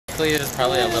Luckily, it was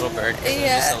probably a little bird.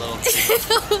 Yeah. It was just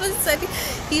a little. All of a sudden,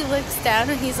 he looks down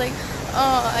and he's like,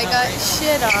 "Oh, I got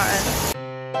shit on."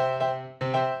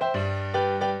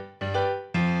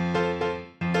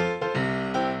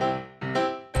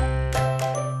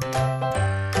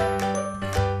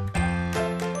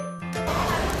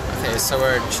 Okay, so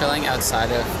we're chilling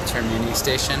outside of Termini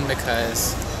Station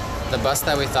because the bus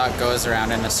that we thought goes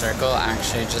around in a circle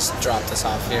actually just dropped us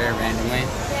off here randomly.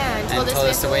 Yeah, and told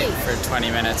us to wait for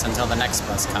 20 minutes until the next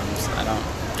bus comes. I don't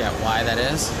get why that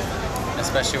is,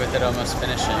 especially with it almost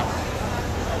finishing.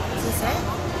 Is this it?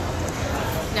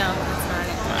 No, that's not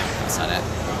it. No, that's not it.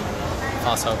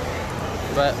 False hope.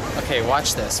 But, okay,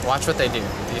 watch this. Watch what they do.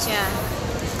 These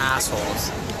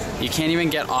assholes. You can't even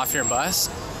get off your bus,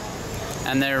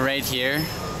 and they're right here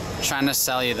trying to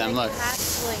sell you them. Look,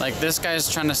 like this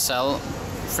guy's trying to sell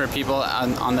for people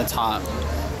on the top.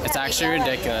 It's actually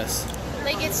ridiculous.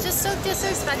 Like, it's just so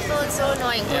disrespectful and so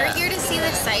annoying. Yeah. We're here to see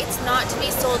the sites, not to be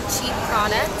sold cheap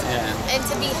product and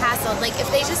to be hassled. Like, if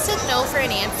they just said no for an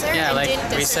answer and like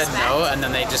didn't we said no, and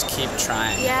then they just keep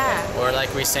trying. Yeah. Or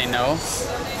like we say no,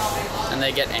 and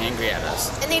they get angry at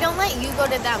us. And they don't let you go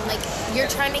to them. Like, you're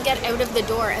trying to get out of the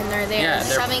door, and they're there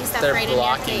shoving stuff right in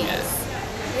your face.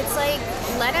 It's like,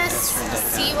 let us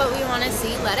see what we want to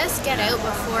see. Let us get out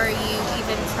before you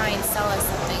even try and sell us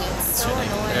something. It's so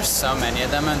annoying. There's so many of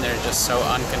them, and they're just so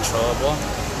uncontrollable.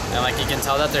 And like you can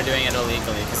tell that they're doing it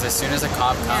illegally because as soon as a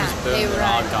cop comes, boom, they're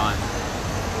all gone.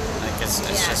 Like it's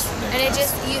just ridiculous. And it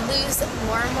just, you lose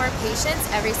more and more patience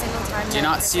every single time. Do you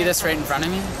not see this right in front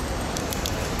of me?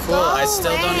 Cool. I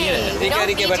still don't need it. We don't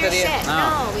need your shit.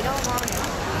 No, we don't want it.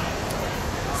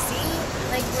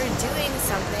 Like, we're doing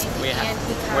something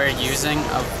we're using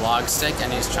a vlog stick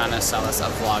and he's trying to sell us a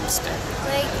vlog stick.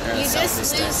 Like, you just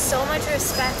lose so much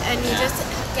respect and you just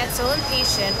get so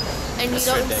impatient and you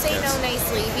don't say no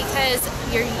nicely because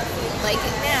you're, like,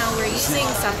 now we're using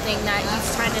something that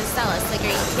he's trying to sell us. Like,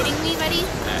 are you kidding me, buddy?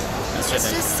 It's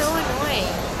just so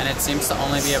annoying. And it seems to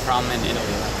only be a problem in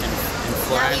Italy, like in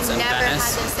Florence and Venice. We've never had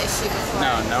this issue before.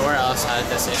 No, nowhere else had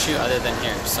this issue other than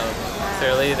here. So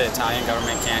clearly the Italian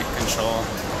government can't control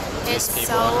these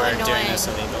people who are doing this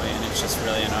illegally, and it's just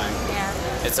really annoying. Yeah.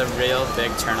 It's a real big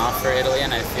turnoff for Italy,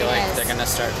 and I feel like they're going to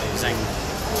start losing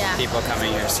people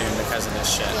coming here soon because of this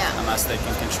shit, unless they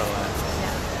can control it.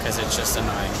 Because it's just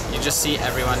annoying. You just see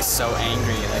everyone so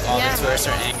angry. Like, all the tourists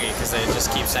are angry because they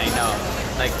just keep saying no.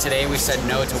 Like, today we said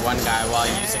no to one guy while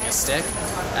using a stick,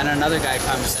 and another guy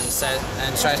comes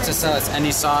and tries to sell us, and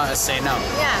he saw us say no.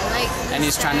 Yeah, like... And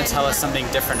he's trying to tell us something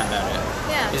different about it.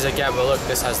 Yeah. He's like, yeah, but look,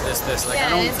 this has this. Like, I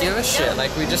don't give a shit.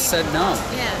 Like, we just said no.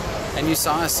 Yeah. And you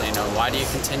saw us say no. Why do you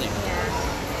continue?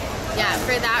 Yeah,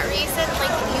 for that reason,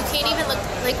 like, you can't even look...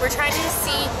 Like, we're trying to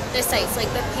see the sites, like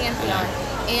the Pantheon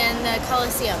and the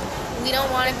Colosseum. We don't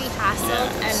want to be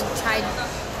hassled and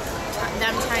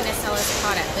them trying to sell us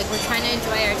product. Like, we're trying to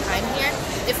enjoy our time here.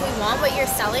 If we want what you're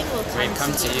selling, we'll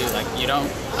come to you. Like, you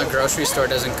don't... A grocery store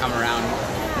doesn't come around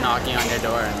knocking on your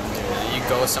door and do that. You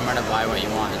go somewhere to buy what you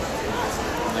want.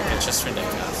 Like, it's just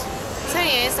ridiculous. So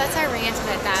anyways, that's our rant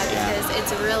about that because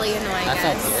it's really annoying us.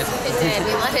 I felt good. It did.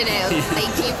 We let it out.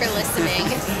 Thank you for listening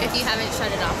if you haven't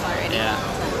shut it off already. Yeah.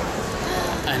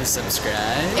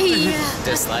 Unsubscribe. Yeah.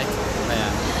 Dislike.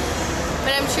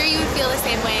 But I'm sure you would feel the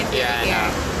same way if you were here.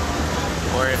 I know.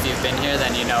 Or if you've been here,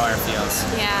 then you know our feels.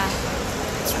 Yeah.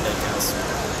 It's ridiculous.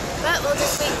 But we'll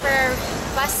just wait for our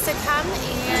bus to come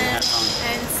and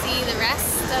see the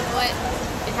rest of what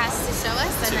it has to show us.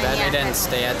 Too bad we didn't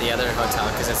stay at the other hotel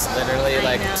because it's literally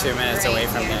like 2 minutes away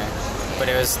from there. But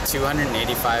it was $285 a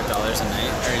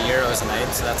night, or euros a night,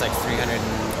 so that's like 300 and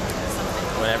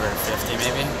whatever, 50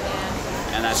 maybe.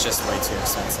 Yeah. And that's just way too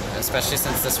expensive, especially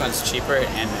since this one's cheaper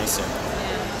and nicer.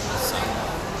 So.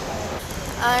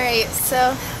 Alright,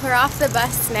 so we're off the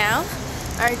bus now.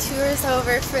 Our tour is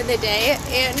over for the day,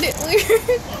 and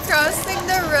we're crossing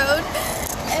the road,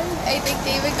 and I think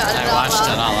David got it all off. I watched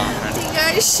it all off. He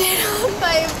got shit on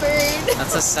by a bird.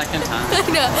 That's the second time. I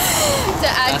know. To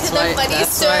add to the funny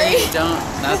story.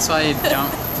 That's why you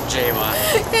don't jaywalk.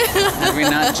 Have we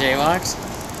not jaywalked?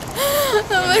 Oh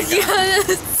my god,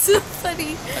 that's so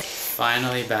funny.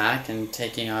 Finally back and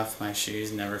taking off my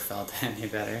shoes never felt any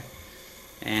better.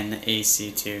 And the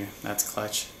AC too. That's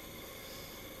clutch.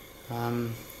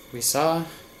 I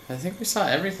think we saw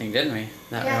everything, didn't we?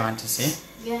 That we wanted to see.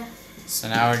 Yeah. So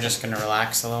now we're just gonna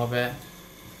relax a little bit,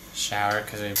 shower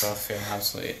because we both feel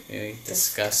absolutely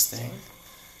disgusting.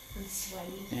 And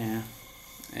sweaty. Yeah.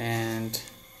 And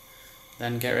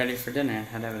then get ready for dinner and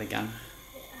head out again.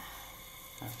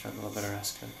 Yeah. After a little bit of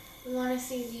rest. We want to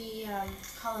see the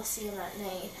Colosseum at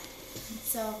night,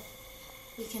 so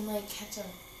we can like catch a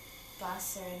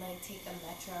bus or like take the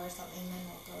metro or something, then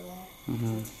we'll go there.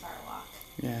 Because it's a far walk.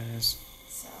 Yeah, it is.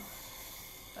 So,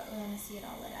 but we want to see it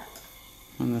all lit up.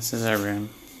 And this is our room.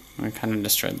 We kind of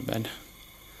destroyed the bed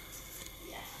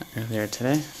earlier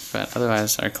today, but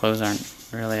otherwise our clothes aren't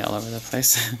really all over the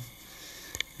place.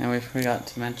 And we forgot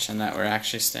to mention that we're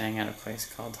actually staying at a place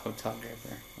called Hotel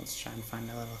Graber. Let's try and find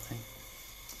a little thing.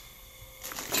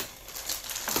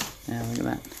 Yeah, look at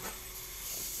that.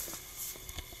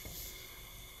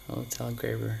 Hotel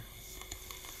Graber.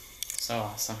 So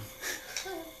awesome.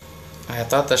 I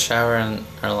thought the shower in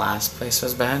our last place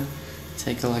was bad.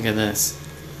 Take a look at this.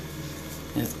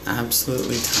 It's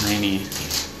absolutely tiny.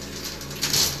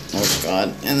 Oh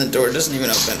god, and the door doesn't even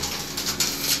open.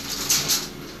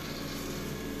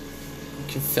 You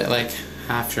can fit like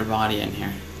half your body in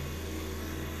here.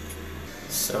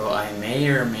 So I may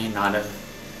or may not have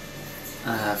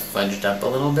fudged up a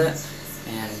little bit,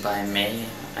 and by may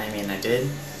I mean I did,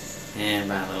 and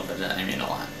by a little bit I mean a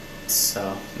lot.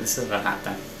 So this is what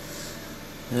happened.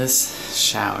 This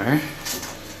shower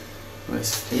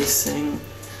was facing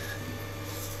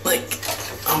like,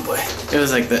 oh boy, it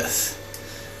was like this,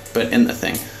 but in the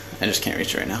thing. I just can't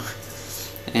reach it right now.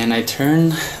 And I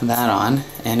turned that on,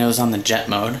 and it was on the jet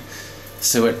mode,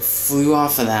 so it flew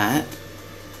off of that,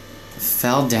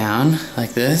 fell down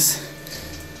like this.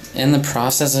 In the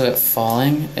process of it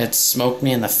falling, it smoked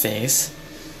me in the face,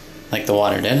 like the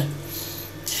water did.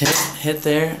 Hit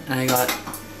there, and I got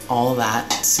all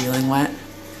that ceiling wet,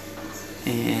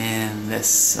 and this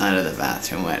side of the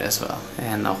bathroom wet as well,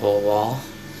 and the whole wall,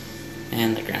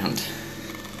 and the ground.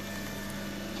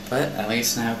 But at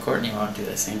least now Courtney won't do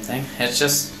the same thing. It's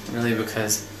just really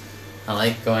because I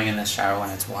like going in the shower when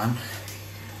it's warm.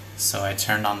 So I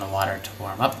turned on the water to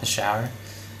warm up the shower,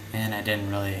 and I didn't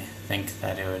really think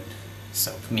that it would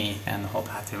soak me and the whole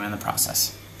bathroom in the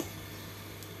process.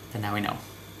 But now we know.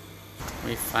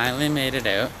 We finally made it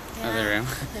out of the room.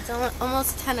 It's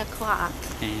almost 10 o'clock.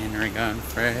 And we're going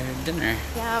for dinner.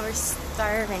 Yeah, we're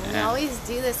starving. We always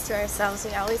do this to ourselves.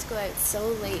 We always go out so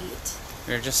late.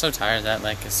 We were just so tired that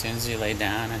like as soon as you lay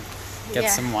down and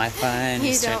get some Wi-Fi and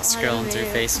you start scrolling through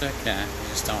Facebook, you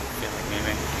just don't feel like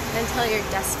moving. Until you're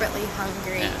desperately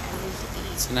hungry and need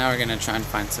to eat. So now we're going to try and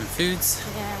find some foods.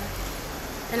 Yeah.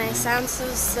 And I sound so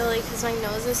silly because my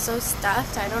nose is so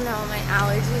stuffed. I don't know, my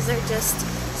allergies are just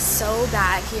so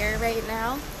bad here right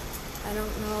now. I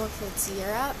don't know if it's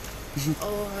Europe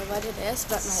or what it is,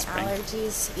 but my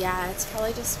allergies, it's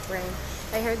probably just spring.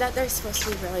 I heard that they're supposed to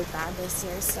be really bad this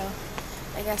year, so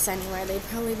I guess anywhere they'd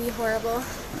probably be horrible.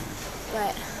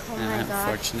 But, oh my god. I'm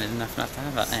fortunate enough not to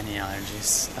have any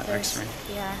allergies. That works for me.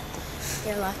 Yeah,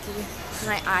 you're lucky.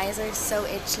 My eyes are so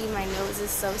itchy, my nose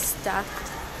is so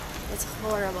stuffed. It's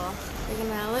horrible. We're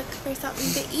gonna look for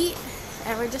something to eat,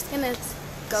 and we're just gonna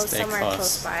go somewhere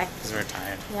close by. Because we're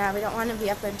tired. Yeah, we don't want to be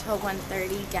up until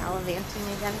 1:30 gallivanting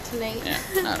again tonight.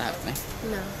 Yeah, not happening.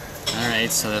 No.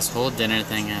 Alright, so this whole dinner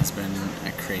thing has been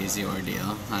a crazy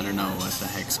ordeal. I don't know what the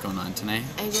heck's going on tonight.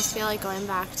 I just feel like going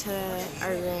back to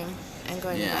our room and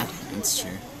going to bed. Yeah, it's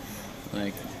true.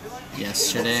 Like,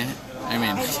 yesterday,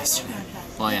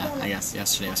 well yeah, I guess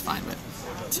yesterday was fine, but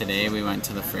today we went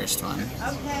to the first one.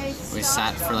 We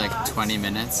sat for like 20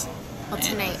 minutes. Well,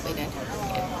 tonight we did.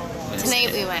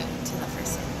 Tonight we went to the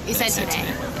first one. You said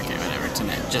today. Okay, whatever,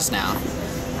 tonight. Just now.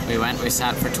 We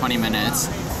sat for 20 minutes.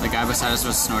 The guy beside us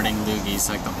was snorting loogies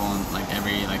like the whole, like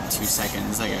every like 2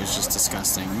 seconds. Like it was just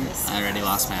disgusting. I already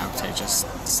lost my appetite just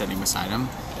sitting beside him.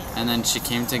 And then she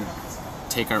came to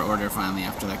take our order finally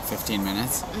after like 15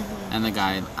 minutes. And the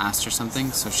guy asked her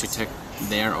something, so she took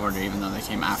their order even though they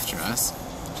came after us.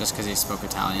 Just because he spoke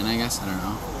Italian, I guess. I don't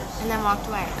know. And then walked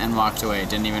away. And walked away.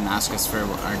 Didn't even ask us for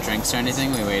our drinks or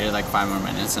anything. We waited like 5 more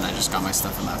minutes and I just got my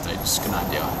stuff and left. I just could not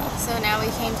deal with it. So now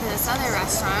we came to this other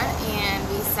restaurant and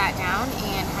we sat down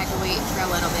and had to wait for a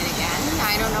little bit again.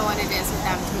 I don't know what it is with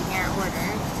them taking our order.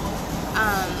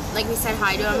 Like we said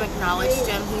hi to him, acknowledged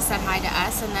him, he said hi to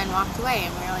us and then walked away.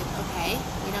 And we were like, okay,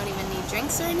 we don't even need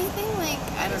drinks or anything? Like,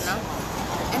 I don't know.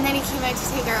 And then he came out to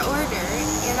take our order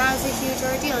and that was a huge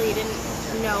ordeal. He didn't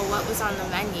know what was on the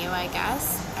menu, I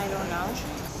guess. I don't know.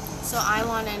 So I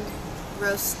wanted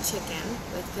roast chicken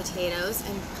with potatoes,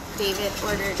 and David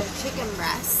ordered a chicken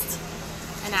breast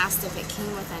and asked if it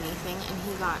came with anything, and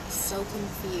he got so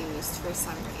confused for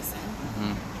some reason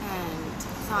and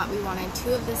thought we wanted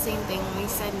 2 of the same thing, and we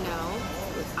said no.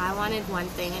 I wanted one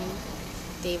thing and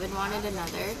David wanted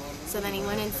another. So then he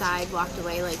went inside, walked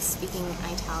away like speaking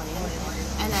Italian,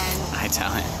 and then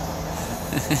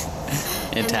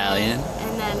Italian.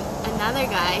 And then another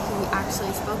guy who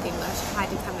actually spoke English had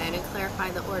to come in and clarify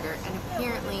the order. And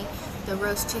apparently the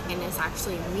roast chicken is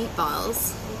actually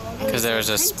meatballs. Because there was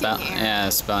a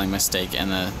spelling mistake in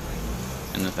the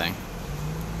thing.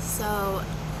 So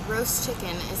roast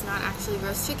chicken is not actually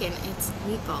roast chicken, it's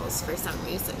meatballs for some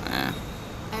reason. Yeah.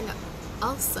 And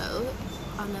also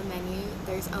on the menu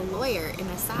there's a lawyer in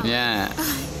a salad. Yeah.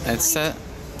 It's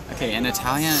okay, in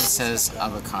Italian it says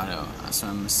avocado, so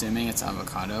I'm assuming it's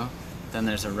avocado. Then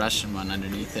there's a Russian one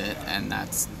underneath it, and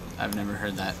I've never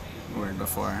heard that word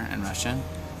before in Russian.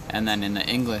 And then in the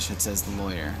English it says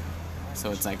lawyer.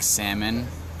 So it's like salmon,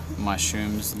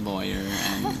 mushrooms, lawyer,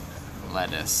 and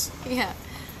lettuce. Yeah.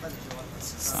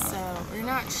 So we're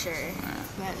not sure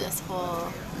about this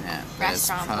whole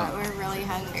restaurant, but we're really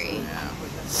hungry. Yeah.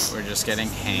 We're just getting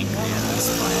hangry at this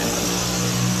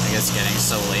point. Like, it's getting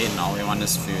so late and all we want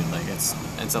is food. Like,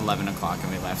 it's 11 o'clock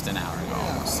and we left an hour ago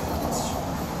almost.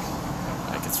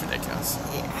 Like, it's ridiculous.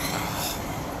 Yeah.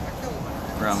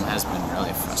 Rome has been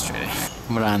really frustrating.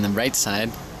 But on the right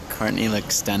side, Courtney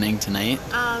looks stunning tonight.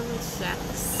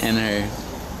 Shucks. In her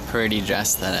pretty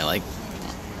dress that I like.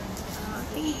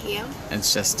 Thank you.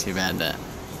 It's just too bad that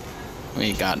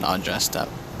we got all dressed up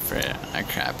for a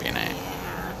crappy night.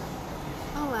 Yeah.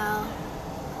 Oh well.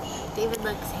 David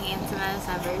looks handsome as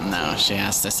ever. No, she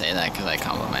has to say that because I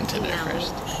complimented her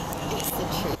first. It's the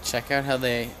truth. Check out how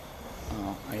they,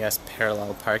 I guess,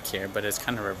 parallel park here, but it's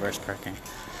kind of reverse parking.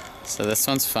 So this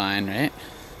one's fine, right?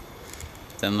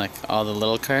 Then like all the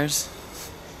little cars,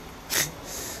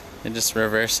 they just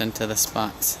reverse into the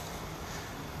spots.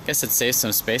 I guess it saves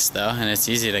some space though, and it's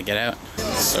easy to get out.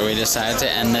 So we decided to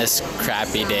end this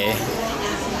crappy day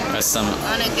with some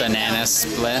banana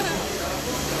split.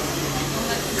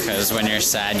 Because when you're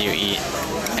sad, you eat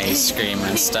ice cream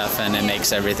and stuff, and it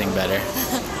makes everything better.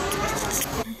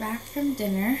 We're back from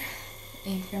dinner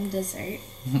and from dessert.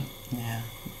 Yeah,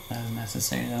 that was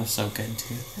necessary. That was so good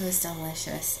too. It was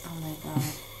delicious. Oh my god,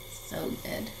 so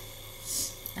good.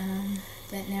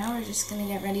 But now we're just gonna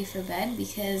get ready for bed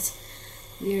because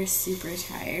we are super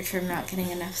tired from not getting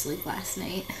enough sleep last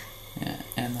night. Yeah,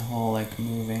 and the whole like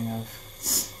moving of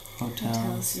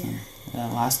hotels. Yeah.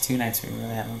 The last 2 nights we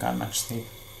really haven't got much sleep.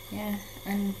 Yeah,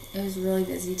 and it was really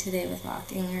busy today with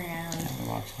walking around. Yeah, we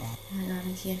walked a lot. Oh my god,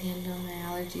 I can't handle my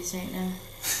allergies right now.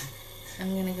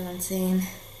 I'm gonna go insane.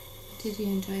 Did you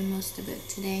enjoy most of it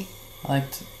today? I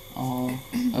liked all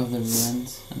of the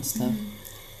ruins and stuff.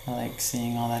 I like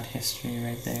seeing all that history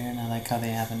right there, and I like how they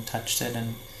haven't touched it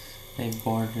and they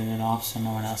boarded it off so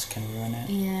no one else can ruin it.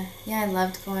 Yeah, I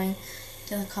loved going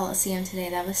to the Colosseum today.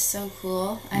 That was so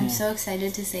cool. I'm so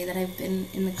excited to say that I've been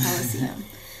in the Colosseum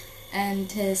and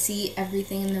to see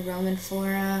everything in the Roman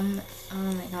Forum. Oh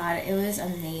my god, it was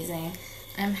amazing.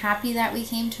 I'm happy that we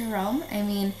came to Rome. I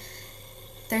mean,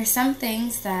 there's some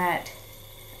things that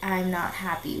I'm not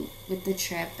happy with the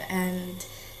trip, and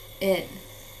I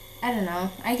don't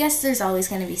know. I guess there's always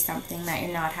going to be something that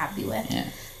you're not happy with. Yeah.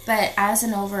 But as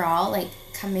an overall, like,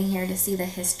 coming here to see the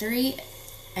history,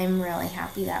 I'm really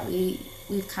happy that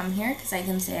we've come here because I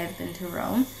can say I've been to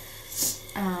Rome.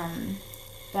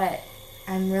 But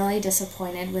I'm really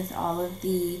disappointed with all of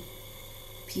the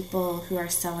people who are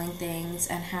selling things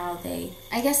and how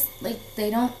I guess, like, they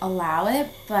don't allow it,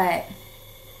 but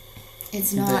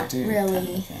it's not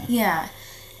really,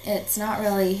 it's not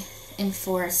really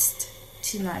enforced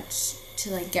too much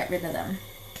to, like, get rid of them.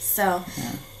 So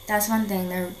that's one thing.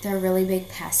 They're really big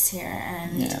pests here,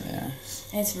 and yeah, they are.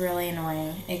 It's really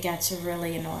annoying. It gets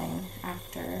really annoying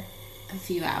after a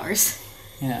few hours.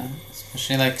 Yeah,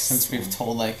 especially like since we've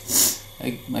told like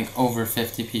over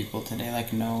 50 people today,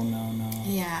 like no.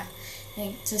 Yeah,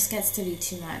 it just gets to be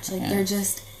too much. Like they're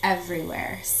just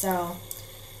everywhere. So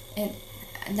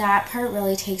that part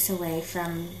really takes away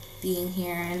from being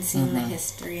here and seeing the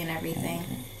history and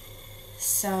everything.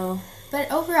 So,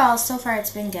 but overall, so far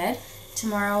it's been good.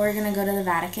 Tomorrow we're going to go to the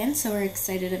Vatican, so we're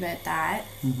excited about that.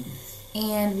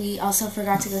 And we also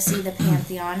forgot to go see the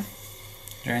Pantheon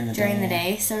during the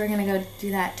day, so we're going to go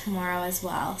do that tomorrow as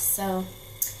well. So,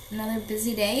 another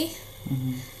busy day,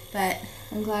 but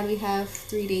I'm glad we have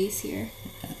 3 days here.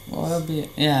 Well, it'll be,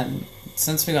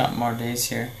 since we got more days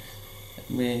here,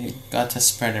 we got to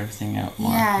spread everything out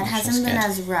more. Yeah, it hasn't been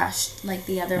as rushed like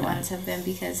the other ones have been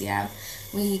because,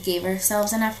 we gave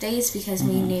ourselves enough days because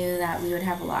we knew that we would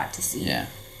have a lot to see. Yeah.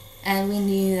 And we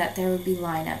knew that there would be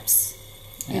lineups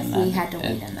if we had to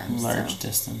wait in them. Large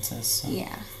distances. So.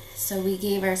 Yeah. So we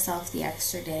gave ourselves the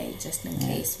extra day just in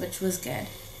case, which was good.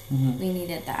 We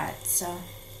needed that, so.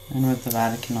 And with the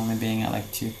Vatican only being at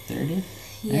like 2:30?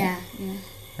 Yeah.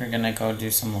 We're gonna go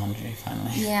do some laundry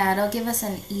finally. Yeah, it'll give us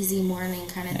an easy morning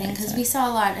kind of thing, because we saw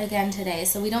a lot again today,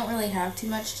 so we don't really have too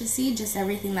much to see, just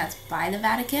everything that's by the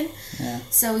Vatican. Yeah.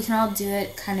 So we can all do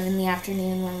it kind of in the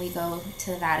afternoon when we go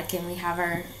to the Vatican. We have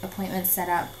our appointments set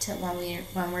up to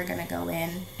when we're gonna go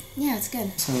in. Yeah, it's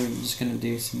good. So we're just gonna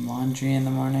do some laundry in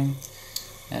the morning,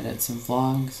 edit some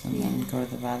vlogs, and then go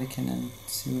to the Vatican and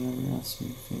see whatever else we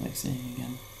feel like seeing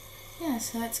again. Yeah,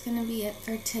 so that's gonna be it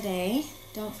for today.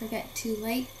 Don't forget to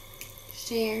like,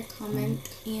 share, comment,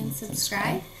 and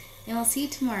subscribe. And we'll see you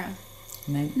tomorrow.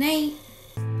 Night. Night.